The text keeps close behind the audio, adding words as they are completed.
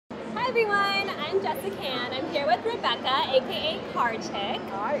everyone, I'm Jessica and I'm here with Rebekah, aka Car Chick.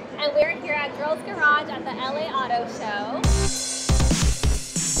 Hi. And we're here at Girls Garage at the LA Auto Show.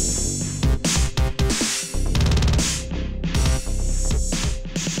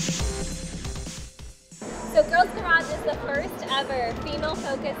 So Girls Garage is the first ever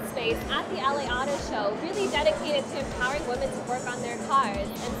female-focused space at the LA Auto Show, really dedicated to empowering women to work on their cars.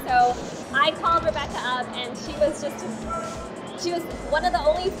 And so I called Rebekah up and she was one of the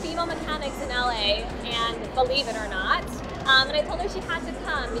only female mechanics in LA, and believe it or not. And I told her she had to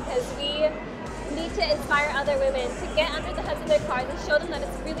come because we need to inspire other women to get under the hoods of their cars and show them that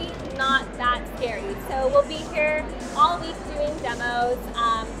it's really not that scary. So we'll be here all week doing demos.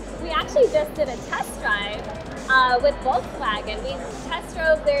 We actually just did a test drive with Volkswagen. We test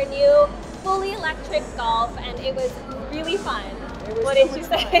drove their new fully electric Golf, and it was really fun. What did you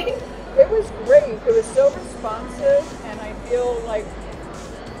say? It was great. It was so responsive, and I feel like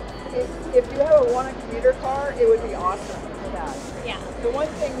if you have a wanted commuter car, it would be awesome for that. Yeah. The one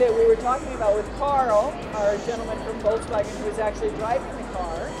thing that we were talking about with Carl, our gentleman from Volkswagen who was actually driving the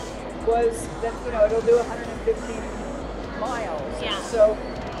car, was that it'll do 115 miles. Yeah. So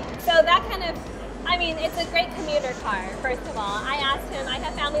that kind of, I mean, it's a great commuter car, first of all. I asked him, I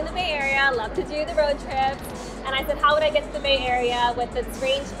have family in the Bay Area, love to do the road trips, and I said, how would I get to the Bay Area with its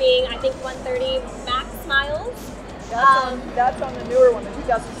range being, I think, 130 max miles? That's on the newer one, the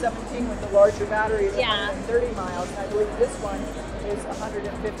 2017 with the larger battery is 130 miles, and I believe this one is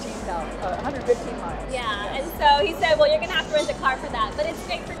 115 miles. Yeah, and so he said, well, you're going to have to rent a car for that, but it's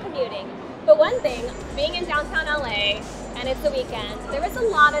great for commuting. But one thing, being in downtown LA, and it's the weekend, there was a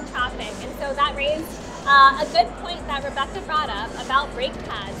lot of traffic, and so that raised a good point that Rebekah brought up about brake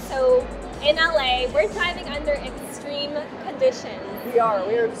pads. So in LA, we're driving under extreme conditions. We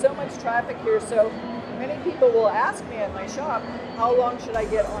have so much traffic here, so many people will ask me at my shop, how long should I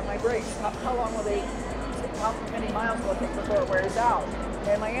get on my brakes? How many miles will it take before it wears out?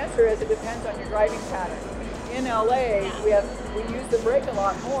 And my answer is, it depends on your driving pattern. In LA, we use the brake a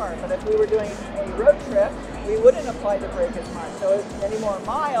lot more, but if we were doing a road trip, we wouldn't apply the brake as much. So many more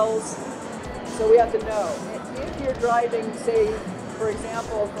miles, so we have to know. If you're driving, say, for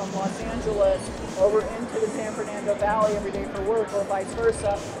example, from Los Angeles over into the San Fernando Valley every day for work or vice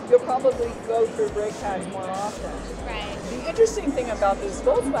versa, you'll probably go through brake pads more often. Right. The interesting thing about this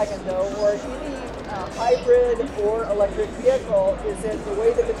Volkswagen, though, or any hybrid or electric vehicle, is that the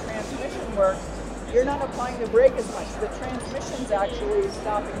way that the transmission works, you're not applying the brake as much. The transmission's actually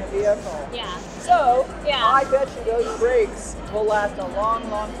stopping the vehicle. Yeah. So, I bet you those brakes will last a long,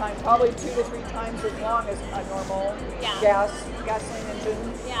 long time, probably 2 to 3 times as long as a normal gasoline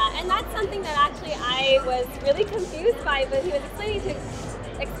engine. Yeah, and that's something that actually I was really confused by, but he was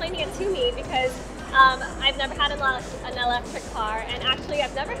explaining it to me because I've never had an electric car, and actually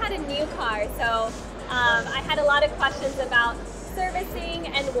I've never had a new car, so I had a lot of questions about servicing,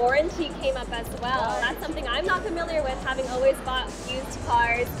 and warranty came up as well. That's something I'm not familiar with, having always bought used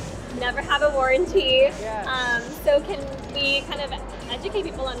cars, never have a warranty. So can we kind of educate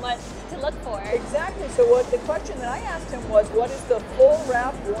people on what to look for? Exactly. So the question that I asked him was, what is the full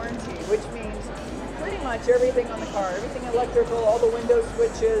wrap warranty, which means pretty much everything on the car, everything electrical, all the window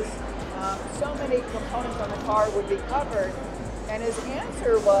switches, so many components on the car would be covered. And his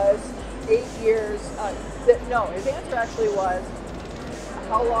answer was 8 years. His answer actually was,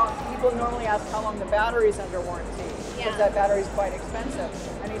 how long, people normally ask how long the battery's under warranty, because that battery's quite expensive,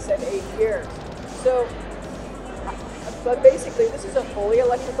 and he said 8 years. So, but basically this is a fully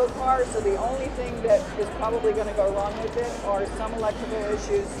electrical car, so the only thing that is probably going to go wrong with it are some electrical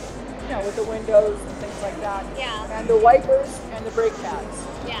issues, with the windows and things like that, and the wipers and the brake pads.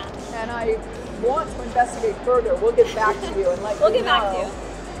 And I want to investigate further. We'll get back to you and let you know.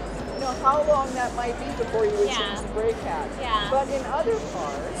 How long that might be before you would change the brake pads. But in other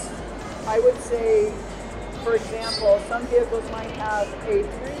cars, I would say, for example, some vehicles might have a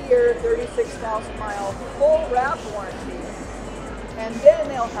 3-year, 36,000 mile full wrap warranty, and then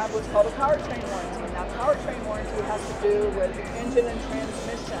they'll have what's called a powertrain warranty. Now, powertrain warranty has to do with the engine and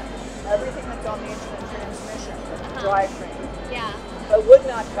transmission, everything that's on the engine and transmission, the drivetrain. But would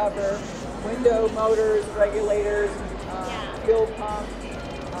not cover window, motors, regulators, fuel pump.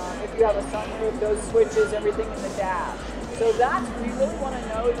 If you have a sunroof, those switches, everything in the dash. So we really want to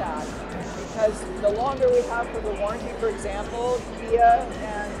know that, because the longer we have for the warranty, for example, Kia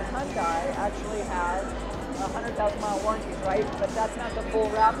and Hyundai actually have 100,000 mile warranties, right? But that's not the full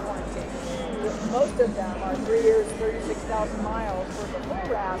wrap warranty. Most of them are 3 years, 36,000 miles for the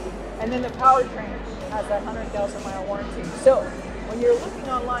full wrap, and then the powertrain has that 100,000 mile warranty. So when you're looking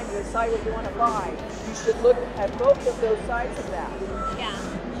online to decide what you want to buy, you should look at both of those sides of that.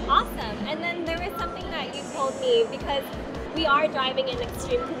 Awesome. me because we are driving in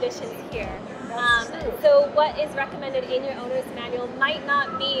extreme conditions here. That's true. So what is recommended in your owner's manual might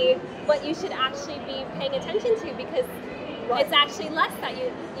not be what you should actually be paying attention to, because it's actually less that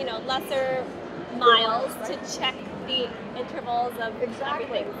lesser miles to check the intervals of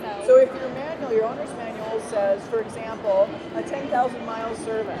everything. So if your owner's manual says, for example, a 10,000 mile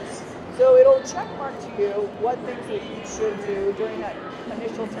service, so it'll check mark to you what things that you should do during that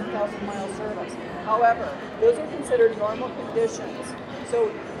initial 10,000 mile service. However, those are considered normal conditions.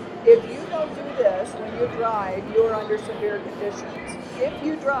 So if you don't do this when you drive, you're under severe conditions. If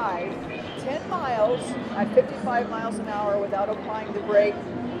you drive 10 miles at 55 miles an hour without applying the brake,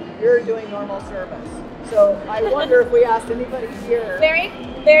 you're doing normal service. So I wonder if we asked anybody here. Very,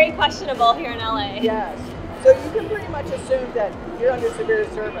 very questionable here in LA. Yes. So you can pretty much assume that you're under severe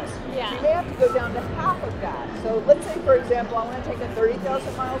service. Yeah. You may have to go down to half of that. So let's say, for example, I want to take a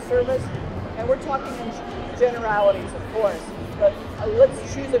 30,000 mile service, and we're talking in generalities, of course. But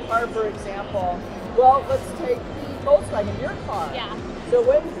let's choose a car, for example. Well, let's take the Volkswagen, your car. Yeah. So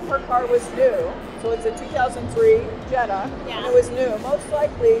when her car was new, so it's a 2003 Jetta, and it was new, most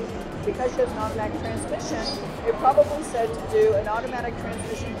likely, because she has an automatic transmission, it probably said to do an automatic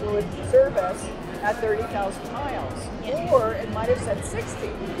transmission fluid service at 30,000 miles. Yeah. Or it might have said 60.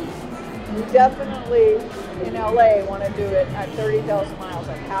 You definitely, in LA, want to do it at 30,000 miles,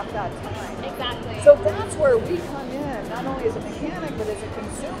 at half that time. Exactly. So that's where we come in, not only as a mechanic, but as a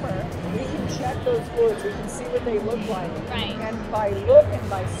consumer. We can check those fluids, we can see what they look like. Right. And by look and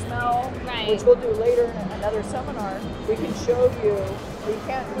by smell, which we'll do later in another seminar, we can show you,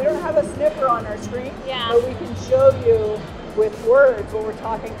 we don't have a sniffer on our screen, but we can show you with words what we're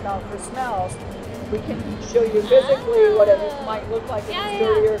talking about for smells. We can show you physically what it might look like if it's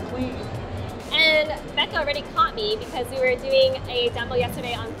dirty or clean. And Becca already caught me because we were doing a demo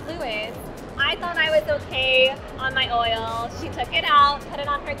yesterday on fluids. I thought I was okay on my oil. She took it out, put it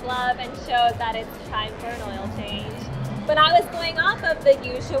on her glove, and showed that it's time for an oil change. But I was going off of the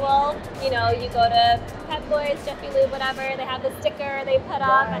usual, you go to Pep Boys, Jiffy Lube, whatever, they have the sticker they put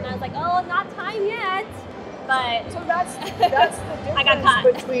up, and I was like, oh, not time yet. But so that's the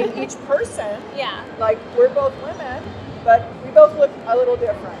difference between each person. Yeah. Like, we're both women, but we both look a little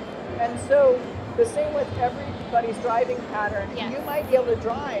different. And so the same with everybody's driving pattern. You might be able to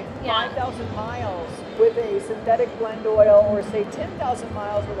drive 5,000 miles with a synthetic blend oil, or say 10,000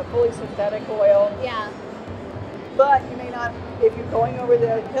 miles with a fully synthetic oil. Yeah. But you may not, if you're going over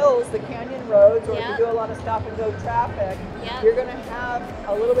the hills, the canyon roads, or if you do a lot of stop and go traffic, you're going to have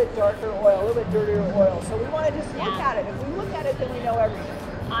a little bit darker oil, a little bit dirtier oil. So we want to just look at it. If we look at it, then we know everything.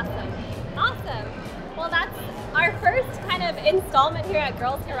 Awesome. Awesome. Well, that's our first kind of installment here at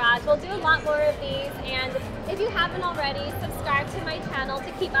Girls Garage. We'll do a lot more of these, and if you haven't already, subscribe to my channel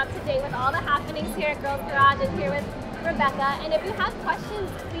to keep up to date with all the happenings here at Girls Garage and here with Rebekah. And if you have questions,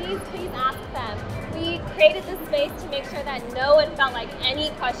 please ask them. We created this space to make sure that no one felt like any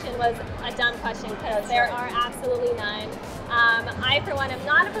question was a dumb question, because there are absolutely none. I, for one, am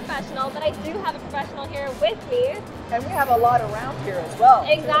not a professional, but I do have a professional here with me. And we have a lot around here as well.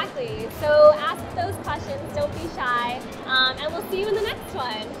 Exactly. So ask those questions, don't be shy, and we'll see you in the next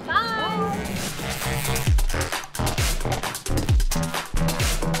one.